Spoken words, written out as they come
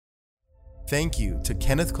Thank you to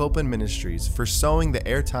Kenneth Copeland Ministries for sowing the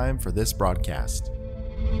airtime for this broadcast.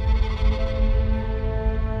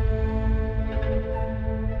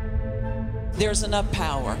 There's enough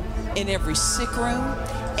power in every sick room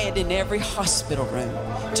and in every hospital room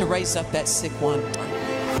to raise up that sick one.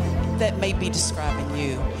 That may be describing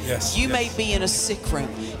you. You may be in a sick room.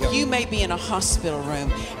 You may be in a hospital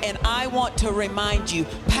room. And I want to remind you,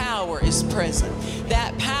 power is present.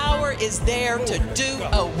 That power is there to do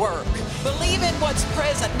a work. Believe in what's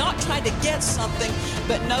present, not trying to get something,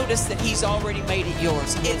 but notice that He's already made it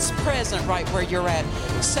yours. It's present right where you're at.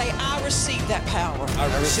 Say, I receive that power.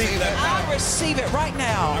 I receive that power. I receive it right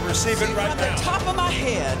now. I receive it right now. From the top of my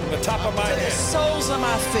head. From the top of my head. The soles of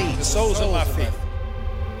my feet. The soles of my feet.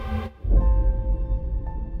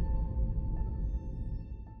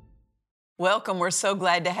 Welcome. We're so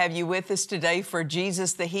glad to have you with us today for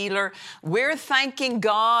Jesus the Healer. We're thanking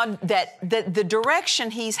God that the direction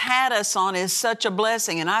He's had us on is such a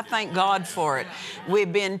blessing, and I thank God for it.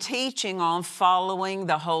 We've been teaching on following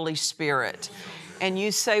the Holy Spirit. And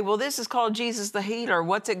you say, well, this is called Jesus the Healer.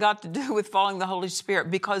 What's it got to do with following the Holy Spirit?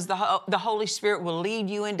 Because the Holy Spirit will lead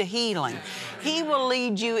you into healing. He will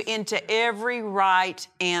lead you into every right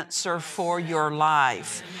answer for your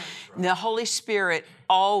life. The Holy Spirit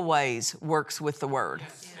always works with the Word.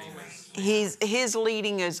 His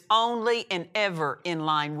leading is only and ever in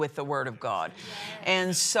line with the Word of God.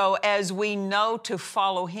 And so as we know to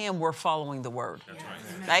follow Him, we're following the Word.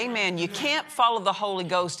 Amen. You can't follow the Holy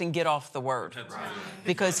Ghost and get off the Word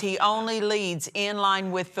because He only leads in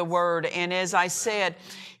line with the Word. And as I said,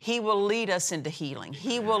 He will lead us into healing.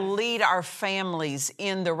 He will lead our families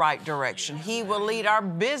in the right direction. He will lead our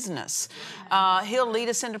business. He'll lead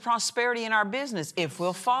us into prosperity in our business if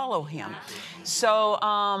we'll follow Him. So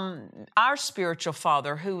our spiritual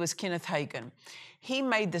father, who was Kenneth Hagin, he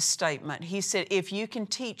made this statement. He said, if you can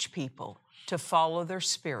teach people to follow their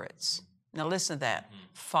spirits, now listen to that,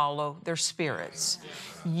 follow their spirits,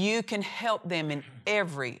 you can help them in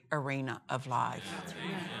every arena of life.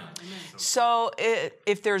 So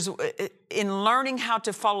if there's, in learning how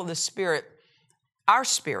to follow the Spirit, our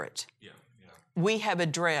spirit, we have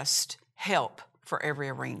addressed help for every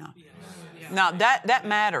arena. Now that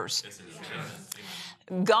matters.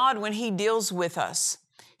 God, when He deals with us,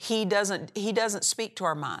 He doesn't speak to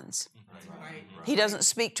our minds. He doesn't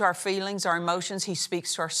speak to our feelings, our emotions. He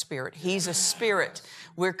speaks to our spirit. He's a spirit.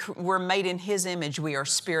 We're made in His image. We are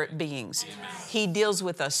spirit beings. He deals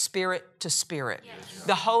with us spirit to spirit.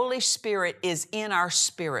 The Holy Spirit is in our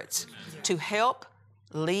spirits to help,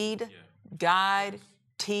 lead, guide,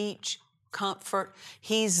 teach, comfort.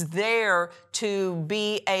 He's there to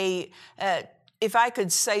be if I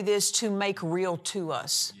could say this, to make real to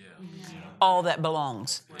us all that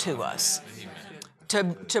belongs to us.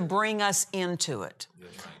 To bring us into it.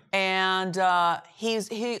 And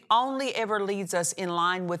He only ever leads us in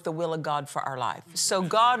line with the will of God for our life. So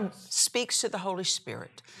God speaks to the Holy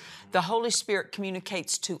Spirit. The Holy Spirit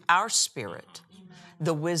communicates to our spirit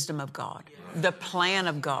the wisdom of God, the plan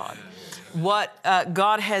of God, what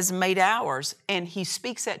God has made ours, and He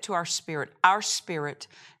speaks that to our spirit. Our spirit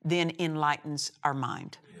then enlightens our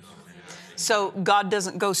mind. So God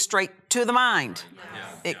doesn't go straight to the mind.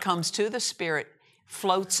 It comes to the spirit,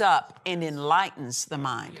 floats up and enlightens the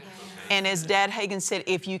mind. And as Dad Hagin said,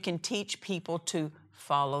 if you can teach people to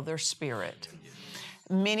follow their spirit.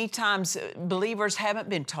 Many times believers haven't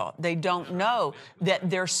been taught. They don't know that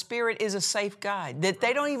their spirit is a safe guide, that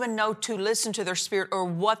they don't even know to listen to their spirit or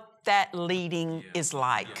what that leading is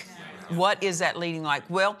like. What is that leading like?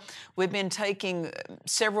 Well, we've been taking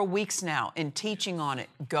several weeks now and teaching on it.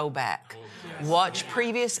 Go back. Watch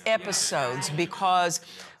previous episodes because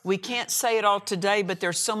we can't say it all today, but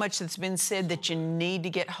there's so much that's been said that you need to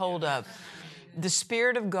get hold of. The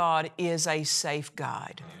Spirit of God is a safe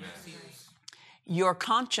guide. Your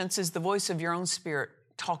conscience is the voice of your own spirit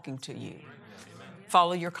talking to you.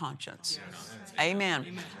 Follow your conscience.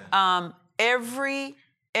 Amen.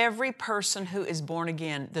 Every person who is born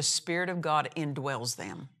again, the Spirit of God indwells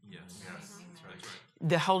them.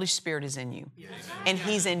 The Holy Spirit is in you. And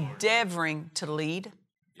He's endeavoring to lead,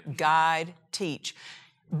 guide, teach.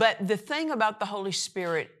 But the thing about the Holy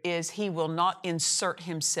Spirit is He will not insert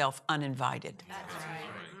Himself uninvited.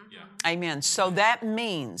 Amen. So that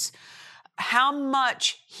means how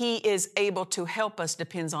much He is able to help us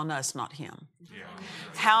depends on us, not Him.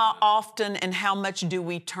 How often and how much do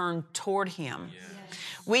we turn toward Him?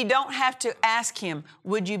 We don't have to ask Him,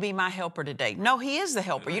 would you be my helper today? No, He is the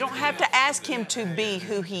helper. You don't have to ask Him to be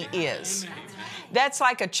who He is. That's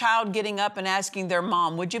like a child getting up and asking their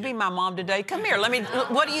mom, would you be my mom today? Come here,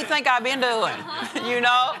 what do you think I've been doing? You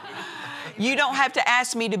know? You don't have to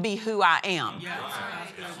ask me to be who I am.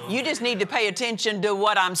 You just need to pay attention to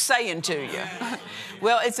what I'm saying to you.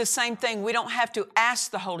 Well, it's the same thing. We don't have to ask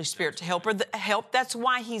the Holy Spirit to help. That's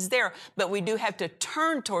why He's there. But we do have to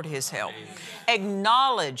turn toward His help.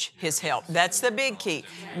 Acknowledge His help. That's the big key.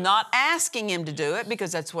 Not asking Him to do it,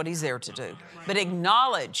 because that's what He's there to do. But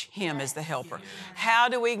acknowledge Him as the helper. How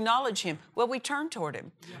do we acknowledge Him? Well, we turn toward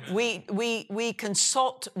Him. We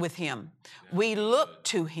consult with Him. We look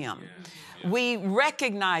to Him. We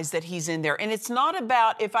recognize that He's in there. And it's not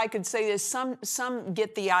about, if I could say this, some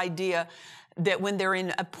get the idea that when they're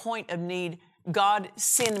in a point of need, God,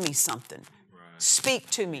 send me something. Speak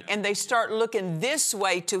to me. And they start looking this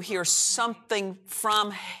way to hear something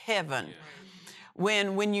from heaven.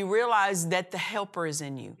 When you realize that the helper is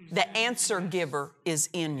in you, the answer giver is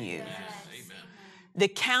in you, the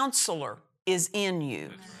counselor is in you,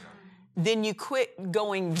 then you quit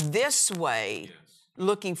going this way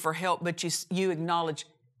looking for help, but you acknowledge,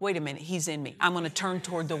 wait a minute, He's in me. I'm going to turn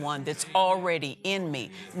toward the one that's already in me,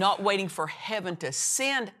 not waiting for heaven to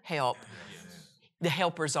send help. The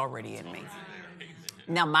helper's already in me.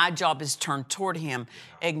 Now, my job is to turn toward Him,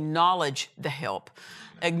 acknowledge the help,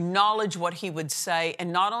 acknowledge what He would say,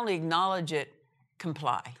 and not only acknowledge it,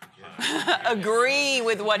 comply. Agree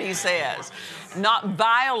with what He says, not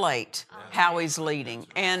violate how He's leading.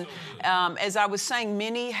 And as I was saying,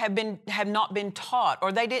 many have not been taught,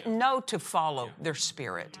 or they didn't know to follow their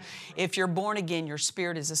spirit. If you're born again, your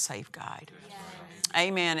spirit is a safe guide.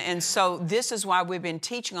 Amen. And so this is why we've been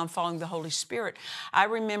teaching on following the Holy Spirit. I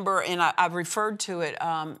remember, and I've referred to it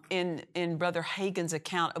in Brother Hagin's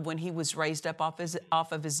account of when he was raised up off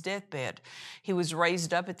of his deathbed. He was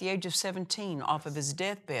raised up at the age of 17 off of his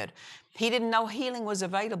deathbed. He didn't know healing was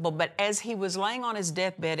available, but as he was laying on his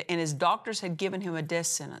deathbed and his doctors had given him a death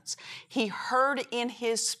sentence, he heard in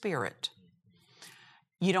his spirit,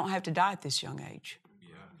 "You don't have to die at this young age."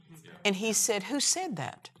 And he said, "Who said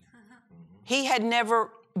that?" He had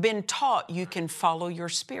never been taught you can follow your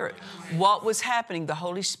spirit. What was happening? The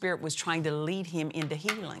Holy Spirit was trying to lead him into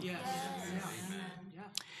healing.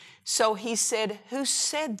 So he said, "Who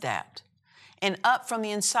said that?" And up from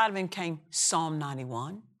the inside of him came Psalm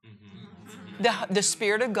 91. The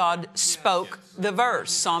Spirit of God spoke the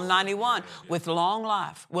verse, Psalm 91, "With long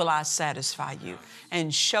life will I satisfy you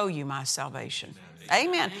and show you my salvation."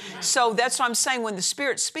 Amen. So that's what I'm saying. When the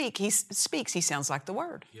Spirit speaks, He sounds like the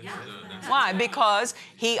Word. Why? Because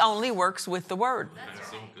He only works with the Word.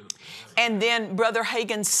 And then Brother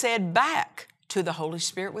Hagin said back to the Holy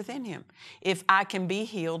Spirit within him, "If I can be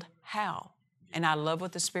healed, how?" And I love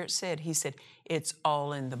what the Spirit said. He said, "It's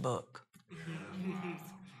all in the book."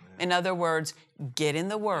 In other words, get in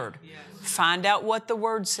the Word. Find out what the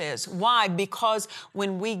Word says. Why? Because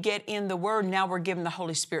when we get in the Word, now we're giving the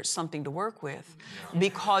Holy Spirit something to work with.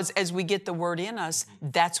 Because as we get the Word in us,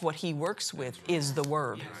 that's what He works with, is the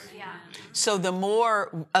Word. So the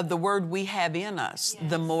more of the Word we have in us,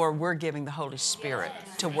 the more we're giving the Holy Spirit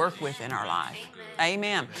to work with in our life.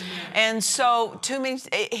 Amen. And so to me,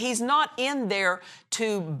 He's not in there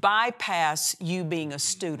to bypass you being a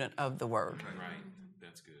student of the Word.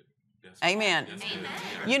 Amen.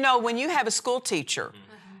 You know, when you have a school teacher,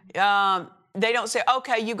 they don't say,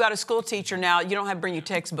 "Okay, you got a school teacher now. You don't have to bring your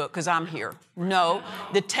textbook because I'm here." No,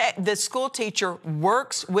 the school teacher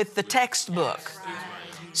works with the textbook.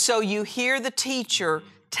 So you hear the teacher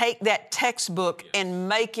take that textbook and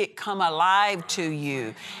make it come alive to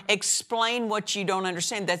you. Explain what you don't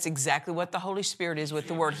understand. That's exactly what the Holy Spirit is with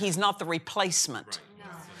the Word. He's not the replacement.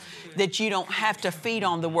 That you don't have to feed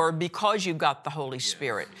on the Word because you've got the Holy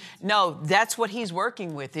Spirit. No, that's what He's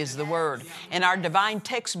working with, is the Word. And our divine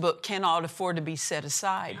textbook cannot afford to be set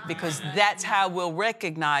aside, because that's how we'll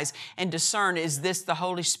recognize and discern, is this the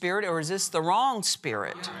Holy Spirit or is this the wrong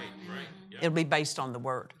spirit? It'll be based on the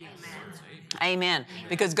Word. Amen.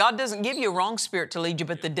 Because God doesn't give you a wrong spirit to lead you,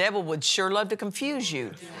 but the devil would sure love to confuse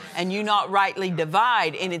you and you not rightly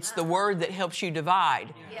divide, and it's the Word that helps you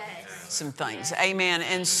divide some things. Amen.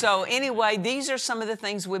 And so anyway, these are some of the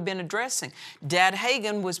things we've been addressing. Dad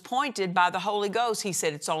Hagin was pointed by the Holy Ghost. He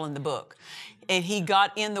said, "It's all in the book." And he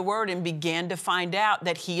got in the Word and began to find out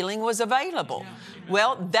that healing was available.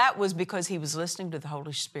 Well, that was because he was listening to the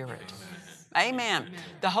Holy Spirit. Amen.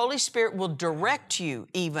 The Holy Spirit will direct you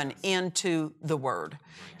even into the Word.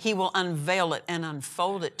 He will unveil it and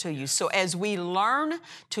unfold it to you. So as we learn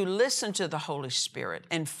to listen to the Holy Spirit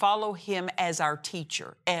and follow Him as our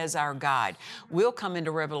teacher, as our guide, we'll come into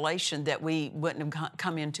revelation that we wouldn't have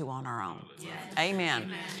come into on our own. Yes.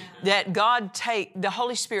 Amen. That the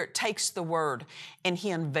Holy Spirit takes the Word and He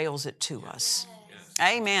unveils it to us.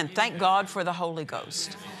 Amen. Thank God for the Holy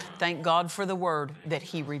Ghost. Thank God for the word that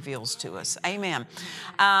He reveals to us. Amen.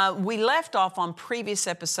 We left off on previous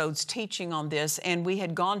episodes teaching on this, and we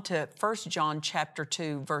had gone to 1 John chapter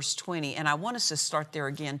 2, verse 20, and I want us to start there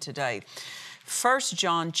again today. 1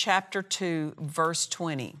 John chapter 2, verse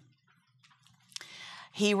 20.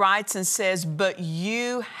 He writes and says, "But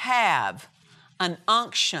you have an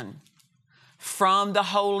unction from the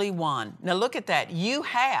Holy One." Now look at that. You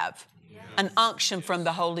have an unction from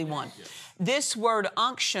the Holy One. This word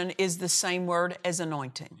unction is the same word as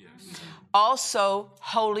anointing. Also,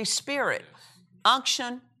 Holy Spirit.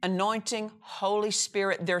 Unction, anointing, Holy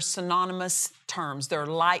Spirit, they're synonymous terms. They're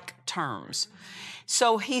like terms.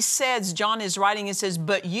 So he says, John is writing and says,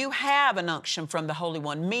 "But you have an unction from the Holy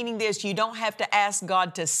One," meaning this, you don't have to ask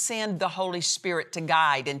God to send the Holy Spirit to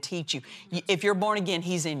guide and teach you. If you're born again,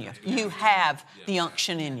 He's in you. You have the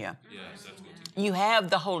unction in you. You have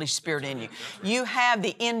the Holy Spirit in you. You have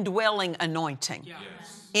the indwelling anointing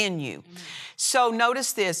in you. So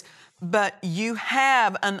notice this, "But you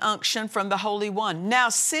have an unction from the Holy One." Now,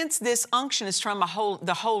 since this unction is from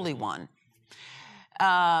the Holy One,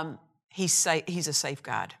 He's a safe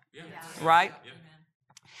guide, right?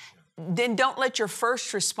 Then don't let your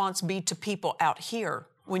first response be to people out here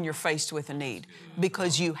when you're faced with a need,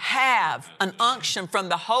 because you have an unction from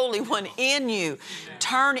the Holy One in you.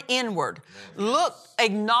 Turn inward. Look,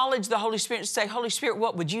 acknowledge the Holy Spirit and say, "Holy Spirit,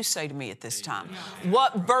 what would you say to me at this time?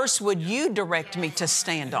 What verse would you direct me to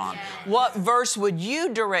stand on? What verse would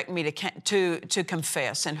you direct me to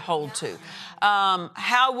confess and hold to?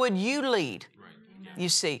 How would you lead?" You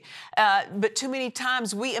see, but too many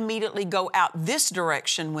times we immediately go out this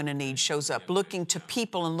direction when a need shows up, looking to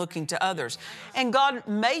people and looking to others. And God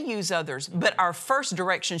may use others, but our first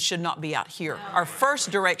direction should not be out here. Our first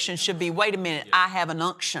direction should be, wait a minute, I have an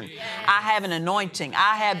unction. I have an anointing.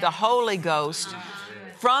 I have the Holy Ghost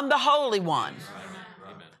from the Holy One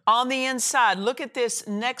on the inside. Look at this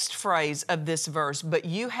next phrase of this verse. "But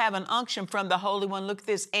you have an unction from the Holy One." Look at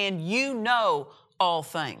this. "And you know all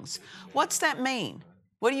things." What's that mean?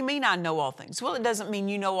 What do you mean, I know all things? Well, it doesn't mean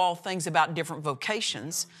you know all things about different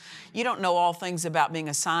vocations. You don't know all things about being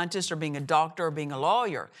a scientist or being a doctor or being a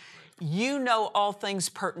lawyer. You know all things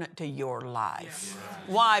pertinent to your life.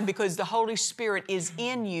 Why? Because the Holy Spirit is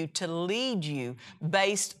in you to lead you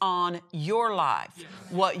based on your life,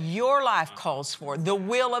 what your life calls for, the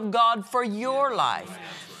will of God for your life.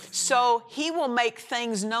 So He will make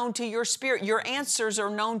things known to your spirit. Your answers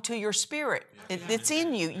are known to your spirit. It's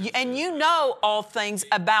in you. And you know all things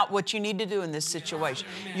about what you need to do in this situation.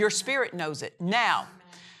 Your spirit knows it. Now,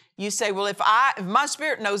 you say, "Well, if my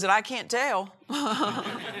spirit knows it, I can't tell."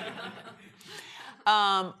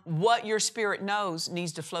 What your spirit knows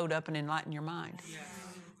needs to float up and enlighten your mind.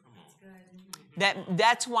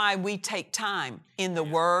 That's why we take time in the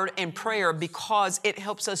Word and prayer, because it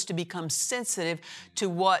helps us to become sensitive to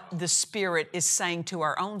what the Spirit is saying to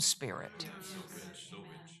our own spirit.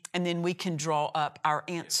 And then we can draw up our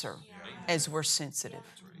answer as we're sensitive.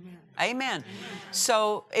 Amen.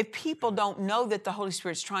 So if people don't know that the Holy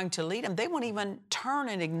Spirit's trying to lead them, they won't even turn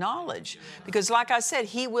and acknowledge. Because like I said,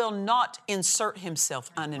 He will not insert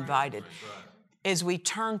Himself uninvited. As we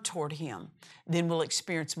turn toward Him, then we'll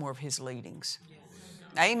experience more of His leadings.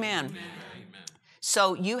 Amen.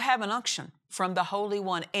 So you have an unction from the Holy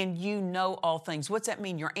One, and you know all things. What's that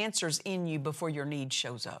mean? Your answer's in you before your need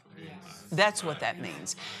shows up. That's what that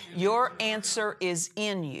means. Your answer is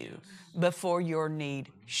in you before your need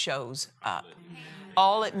shows up.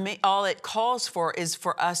 All it calls for is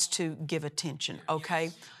for us to give attention,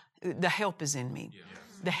 okay? The help is in me.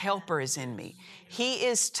 The helper is in me. He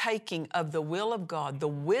is taking of the will of God, the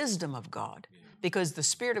wisdom of God, because the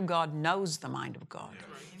Spirit of God knows the mind of God.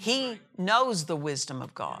 He knows the wisdom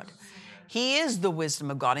of God. He is the wisdom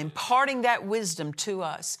of God, imparting that wisdom to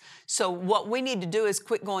us. So what we need to do is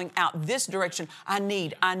quit going out this direction. I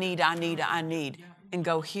need, and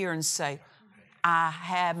go here and say, I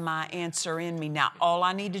have my answer in me. Now, all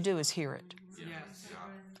I need to do is hear it.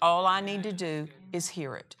 All I need to do is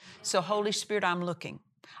hear it. So Holy Spirit, I'm looking,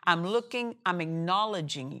 I'm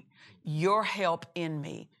acknowledging your help in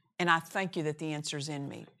me. And I thank you that the answer's in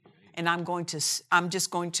me. And I'm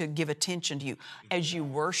just going to give attention to you. As you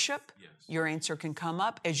worship, your answer can come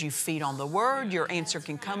up. As you feed on the Word, your answer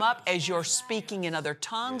can come up. As you're speaking in other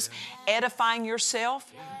tongues, edifying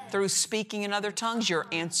yourself through speaking in other tongues, your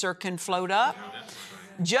answer can float up.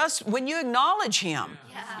 Just when you acknowledge Him.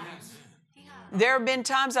 There have been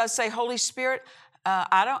times I say, Holy Spirit,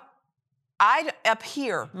 up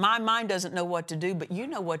here, my mind doesn't know what to do, but you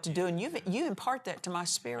know what to do, and you impart that to my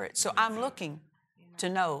spirit. So I'm looking to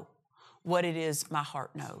know what it is my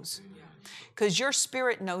heart knows. Because your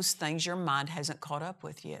spirit knows things your mind hasn't caught up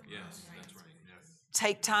with yet.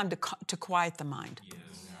 Take time to quiet the mind.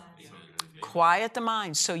 Quiet the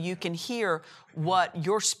mind so you can hear what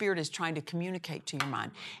your spirit is trying to communicate to your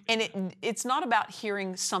mind. And it's not about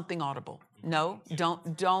hearing something audible. No,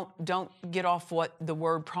 don't get off what the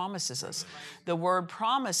Word promises us. The Word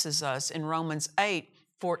promises us in Romans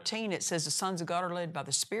 8:14, it says the sons of God are led by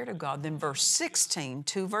the Spirit of God. Then verse 16,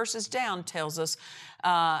 2 verses down, tells us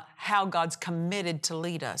how God's committed to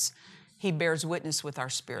lead us. He bears witness with our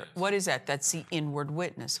spirit. What is that? That's the inward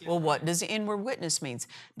witness. Well, what does the inward witness mean?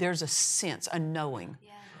 There's a sense, a knowing.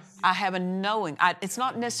 I have a knowing. It's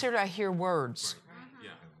not necessarily I hear words.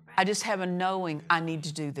 I just have a knowing I need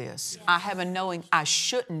to do this. I have a knowing I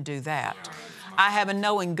shouldn't do that. I have a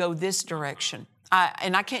knowing go this direction.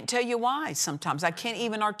 And I can't tell you why sometimes. I can't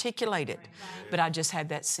even articulate it. But I just have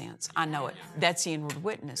that sense. I know it. That's the inward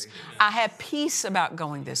witness. I have peace about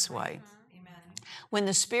going this way. When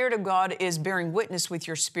the Spirit of God is bearing witness with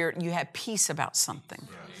your spirit, you have peace about something.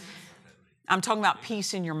 I'm talking about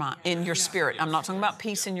peace in your mind, in your spirit. I'm not talking about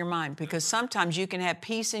peace in your mind, because sometimes you can have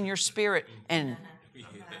peace in your spirit and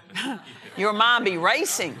your mind be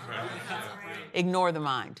racing. Ignore the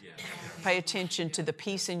mind. Pay attention to the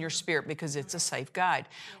peace in your spirit, because it's a safe guide.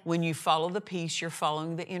 When you follow the peace, you're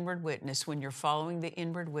following the inward witness. When you're following the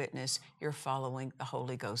inward witness, you're following the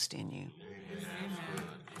Holy Ghost in you.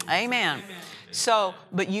 Amen. So,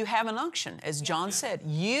 but you have an unction. As John said,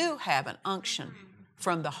 you have an unction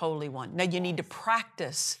from the Holy One. Now you need to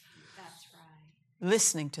practice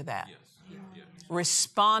listening to that,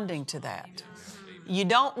 responding to that. You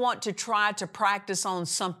don't want to try to practice on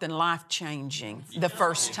something life-changing the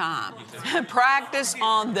first time. Practice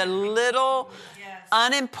on the little,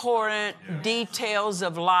 unimportant details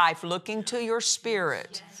of life, looking to your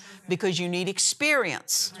spirit, because you need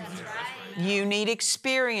experience. You need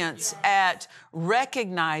experience at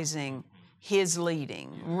recognizing His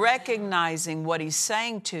leading, recognizing what He's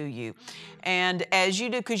saying to you. And as you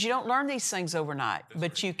do, because you don't learn these things overnight,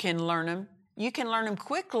 but you can learn them. You can learn them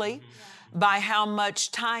quickly by how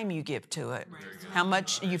much time you give to it, how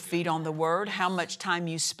much you feed on the Word, how much time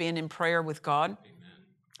you spend in prayer with God.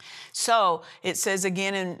 So it says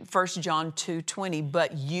again in 1 John 2:20,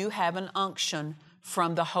 but you have an unction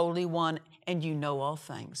from the Holy One, and you know all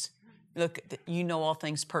things. Look, you know all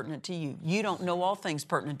things pertinent to you. You don't know all things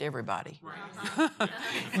pertinent to everybody.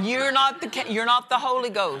 You're not the Holy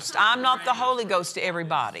Ghost. I'm not the Holy Ghost to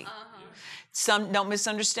everybody. Don't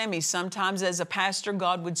misunderstand me. Sometimes as a pastor,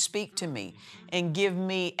 God would speak to me and give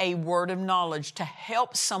me a word of knowledge to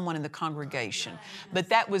help someone in the congregation. But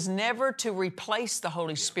that was never to replace the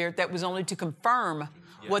Holy Spirit. That was only to confirm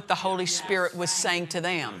what the Holy Spirit was saying to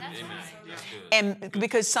them. And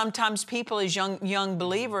because sometimes people as young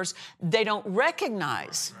believers, they don't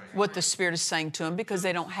recognize what the Spirit is saying to them because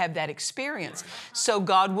they don't have that experience. So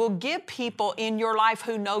God will give people in your life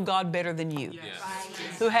who know God better than you,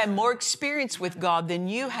 who have more experience with God than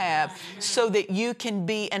you have, so that you can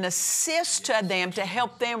be an assist to them to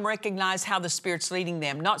help them recognize how the Spirit's leading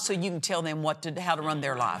them. Not so you can tell them how to run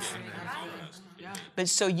their life, but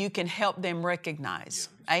so you can help them recognize.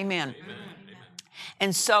 Amen.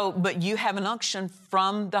 And so, but you have an unction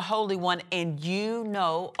from the Holy One, and you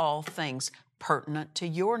know all things pertinent to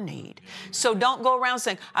your need. So don't go around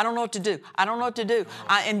saying, I don't know what to do. I don't know what to do.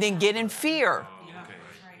 And then get in fear.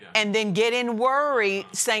 And then get in worry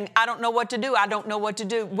saying, I don't know what to do. I don't know what to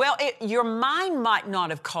do. Well, your mind might not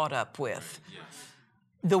have caught up with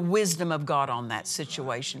the wisdom of God on that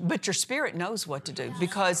situation, but your spirit knows what to do,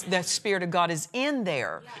 because the Spirit of God is in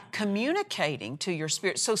there communicating to your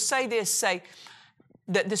spirit. So say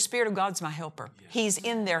that the Spirit of God's my helper. He's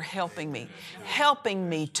in there helping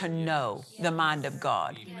me to know the mind of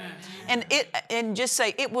God. And just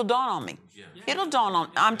say, it will dawn on me. It'll dawn on,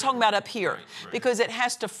 I'm talking about up here, because it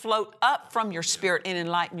has to float up from your spirit and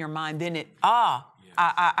enlighten your mind. Then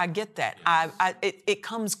I get that. It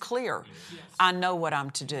comes clear. I know what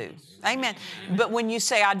I'm to do. Amen. But when you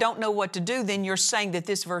say, I don't know what to do, then you're saying that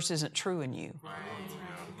this verse isn't true in you.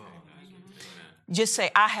 Just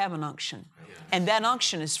say, I have an unction. And that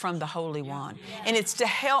unction is from the Holy One. And it's to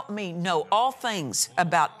help me know all things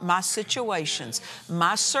about my situations,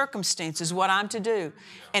 my circumstances, what I'm to do.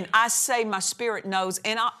 And I say my spirit knows,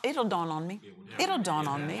 and it'll dawn on me. It'll dawn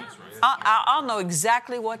on me. I'll know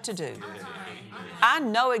exactly what to do. I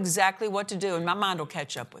know exactly what to do, and my mind will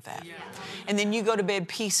catch up with that. And then you go to bed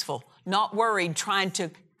peaceful, not worried, trying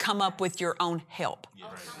to come up with your own help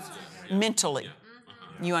mentally.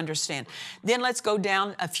 You understand. Then let's go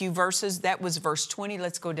down a few verses. That was verse 20.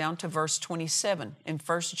 Let's go down to verse 27 in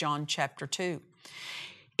 1 John chapter 2.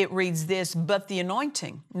 it reads this, but the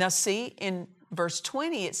anointing. Now see, in verse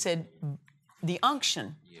 20, it said the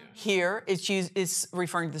unction. Here, it's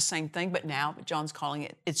referring to the same thing, but now John's calling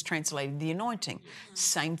it, it's translated the anointing.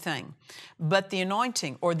 Same thing. But the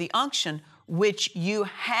anointing or the unction which you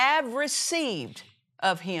have received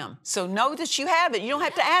of Him. So know that you have it. You don't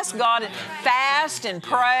have to ask God and fast and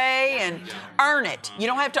pray and earn it. You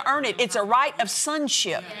don't have to earn it. It's a right of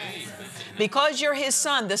sonship. Because you're His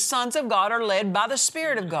son, the sons of God are led by the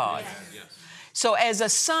Spirit of God. So as a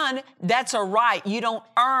son, that's a right. You don't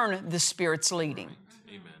earn the Spirit's leading.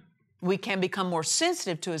 We can become more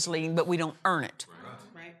sensitive to His leading, but we don't earn it.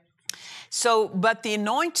 Right. So, but the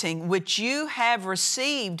anointing which you have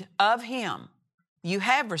received of Him, you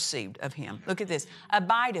have received of Him. Look at this.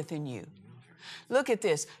 Abideth in you. Look at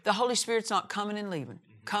this. The Holy Spirit's not coming and leaving,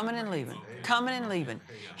 coming and leaving, coming and leaving.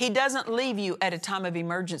 He doesn't leave you at a time of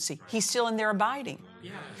emergency. He's still in there abiding.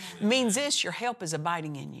 Means this, your help is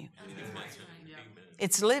abiding in you.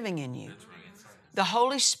 It's living in you. The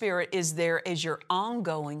Holy Spirit is there as your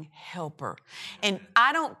ongoing helper. And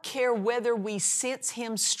I don't care whether we sense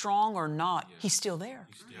Him strong or not. He's still there.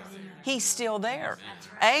 He's still there.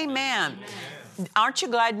 Amen. Aren't you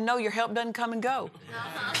glad to know your help doesn't come and go?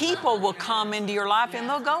 People will come into your life and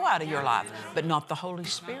they'll go out of your life, but not the Holy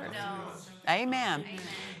Spirit. Amen.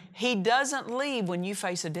 He doesn't leave when you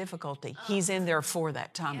face a difficulty. He's in there for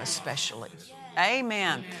that time especially.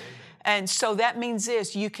 Amen. And so that means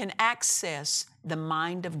this, you can access the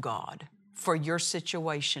mind of God for your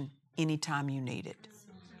situation anytime you need it.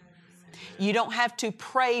 You don't have to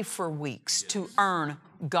pray for weeks to earn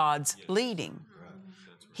God's leading.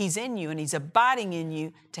 He's in you and He's abiding in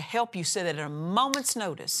you to help you so that at a moment's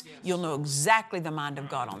notice, you'll know exactly the mind of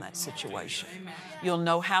God on that situation. You'll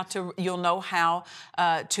know how to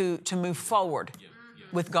move forward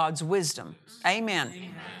with God's wisdom.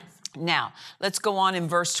 Amen. Now, let's go on in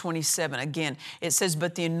verse 27. Again, it says,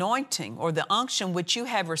 but the anointing or the unction which you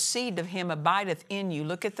have received of Him abideth in you.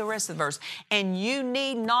 Look at the rest of the verse. And you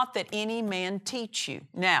need not that any man teach you.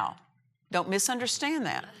 Now, don't misunderstand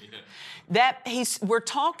that. We're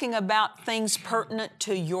talking about things pertinent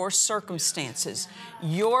to your circumstances,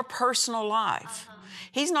 your personal life.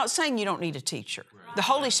 He's not saying you don't need a teacher. The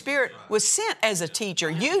Holy Spirit was sent as a teacher.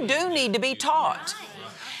 You do need to be taught.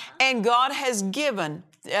 And God has given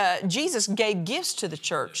Jesus gave gifts to the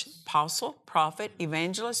church. Apostle, prophet,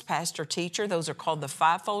 evangelist, pastor, teacher. Those are called the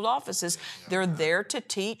fivefold offices. They're there to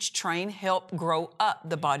teach, train, help grow up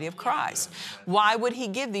the body of Christ. Why would He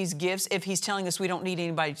give these gifts if He's telling us we don't need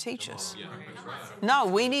anybody to teach us? No,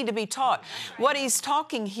 we need to be taught. What He's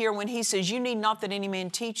talking here when He says, you need not that any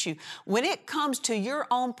man teach you. When it comes to your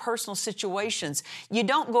own personal situations, you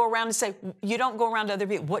don't go around and say, you don't go around to other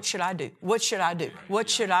people, what should I do? What should I do? What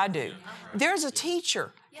should I do? There's a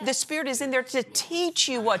teacher. The Spirit is in there to teach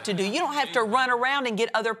you what to do. You don't have to run around and get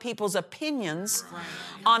other people's opinions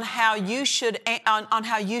on how you should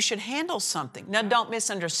handle something. Now, don't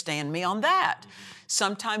misunderstand me on that.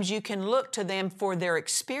 Sometimes you can look to them for their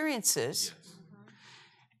experiences,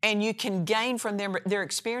 and you can gain from them their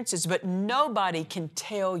experiences, but nobody can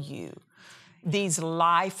tell you these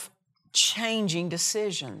life-changing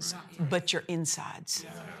decisions but your insides.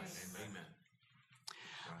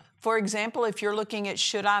 For example, if you're looking at,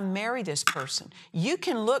 should I marry this person? You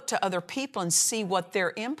can look to other people and see what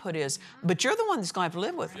their input is, but you're the one that's going to have to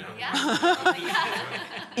live with them.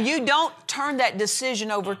 You don't turn that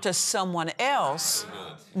decision over to someone else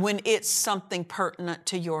when it's something pertinent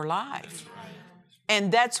to your life.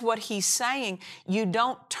 And that's what He's saying. You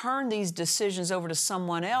don't turn these decisions over to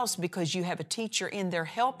someone else because you have a teacher in there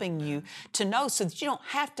helping you to know, so that you don't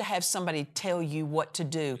have to have somebody tell you what to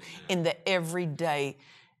do in the everyday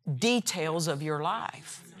details of your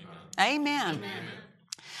life. Amen.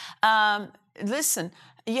 Listen,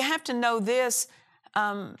 you have to know this.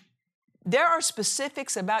 There are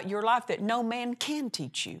specifics about your life that no man can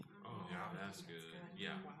teach you. Oh, yeah, that's good.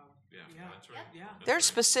 Yeah. That's right. Yeah. There's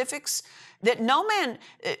specifics that no man,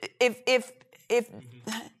 if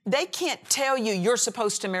they can't tell you you're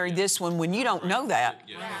supposed to marry this one when you don't know that.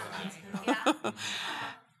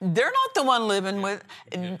 They're not the one living with.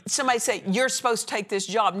 Somebody say, you're supposed to take this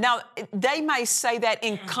job. Now, they may say that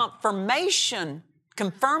in confirmation,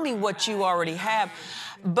 confirming what you already have.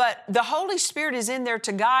 But the Holy Spirit is in there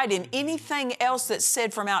to guide, and anything else that's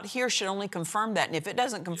said from out here should only confirm that. And if it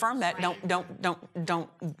doesn't confirm that,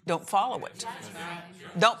 don't follow it.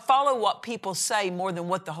 Don't follow what people say more than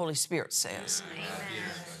what the Holy Spirit says.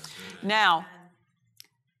 Now,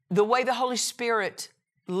 the way the Holy Spirit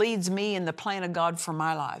leads me in the plan of God for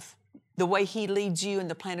my life, the way He leads you in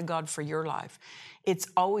the plan of God for your life, it's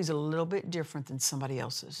always a little bit different than somebody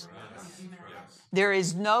else's. There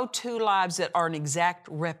is no two lives that are an exact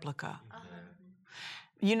replica.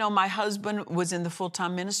 You know, my husband was in the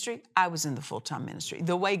full-time ministry. I was in the full-time ministry.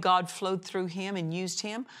 The way God flowed through him and used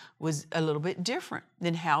him was a little bit different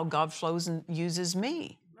than how God flows and uses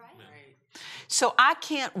me. So I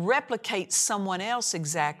can't replicate someone else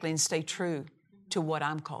exactly and stay true to what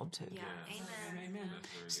I'm called to.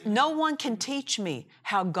 No one can teach me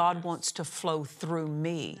how God wants to flow through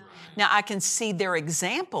me. Now, I can see their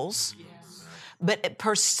examples, but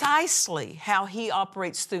precisely how He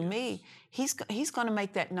operates through me, He's going to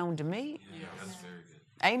make that known to me.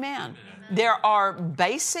 Amen. There are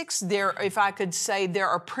basics, if I could say, there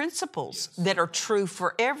are principles that are true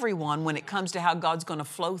for everyone when it comes to how God's going to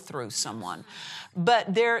flow through someone.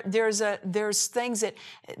 But there's things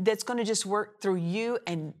that's going to just work through you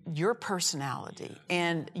and your personality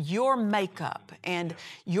and your makeup and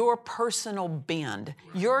your personal bend,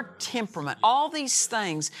 your temperament, all these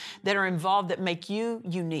things that are involved that make you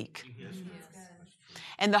unique.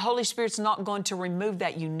 And the Holy Spirit's not going to remove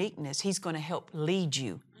that uniqueness. He's going to help lead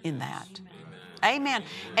you in that. Amen.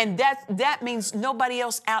 And that means nobody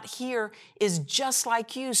else out here is just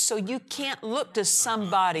like you, so you can't look to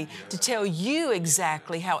somebody to tell you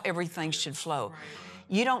exactly how everything should flow.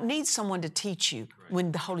 You don't need someone to teach you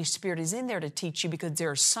when the Holy Spirit is in there to teach you, because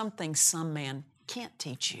there are some things some man can't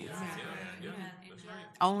teach you.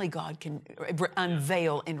 Only God can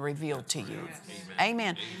unveil and reveal to you.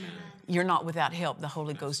 Amen. You're not without help. The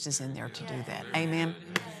Holy Ghost is in there to do that. Amen.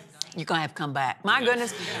 You're going to have to come back. My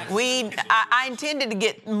goodness, I intended to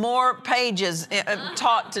get more pages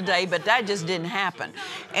taught today, but that just didn't happen.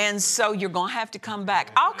 And so you're going to have to come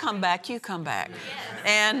back. I'll come back, you come back.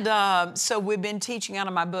 And so we've been teaching out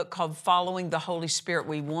of my book called Following the Holy Spirit.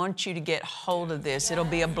 We want you to get hold of this. It'll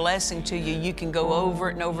be a blessing to you. You can go over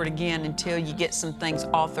it and over it again until you get some things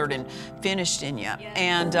authored and finished in you.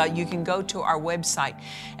 And you can go to our website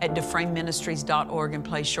at DufresneMinistries.org and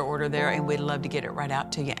place your order there, and we'd love to get it right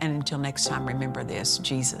out to you. And until next time, remember this: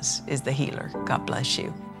 Jesus is the healer. God bless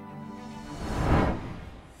you.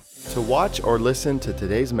 To watch or listen to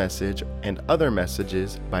today's message and other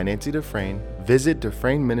messages by Nancy Dufresne, visit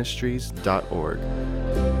DufresneMinistries.org.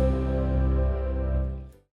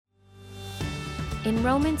 In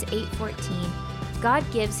Romans 8:14, God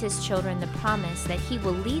gives His children the promise that He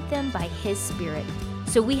will lead them by His Spirit,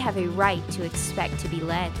 so we have a right to expect to be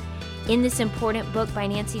led. In this important book by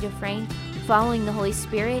Nancy Dufresne, Following the Holy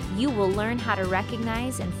Spirit, you will learn how to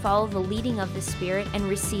recognize and follow the leading of the Spirit and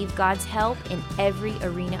receive God's help in every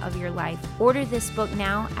arena of your life. Order this book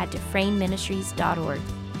now at DufresneMinistries.org.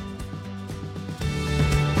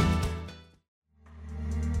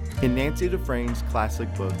 In Nancy Dufresne's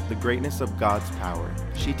classic book, The Greatness of God's Power,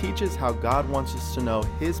 she teaches how God wants us to know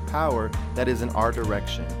His power that is in our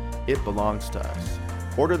direction. It belongs to us.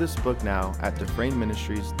 Order this book now at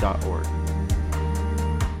DufresneMinistries.org.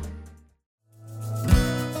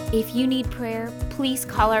 If you need prayer, please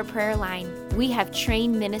call our prayer line. We have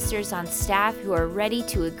trained ministers on staff who are ready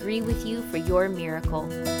to agree with you for your miracle.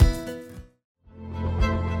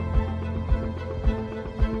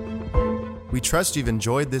 We trust you've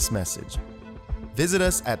enjoyed this message. Visit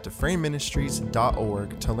us at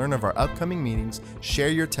DufresneMinistries.org to learn of our upcoming meetings, share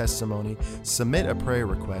your testimony, submit a prayer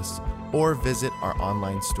request, or visit our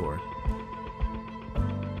online store.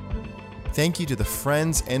 Thank you to the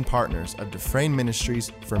friends and partners of Dufresne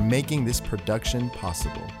Ministries for making this production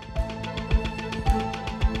possible.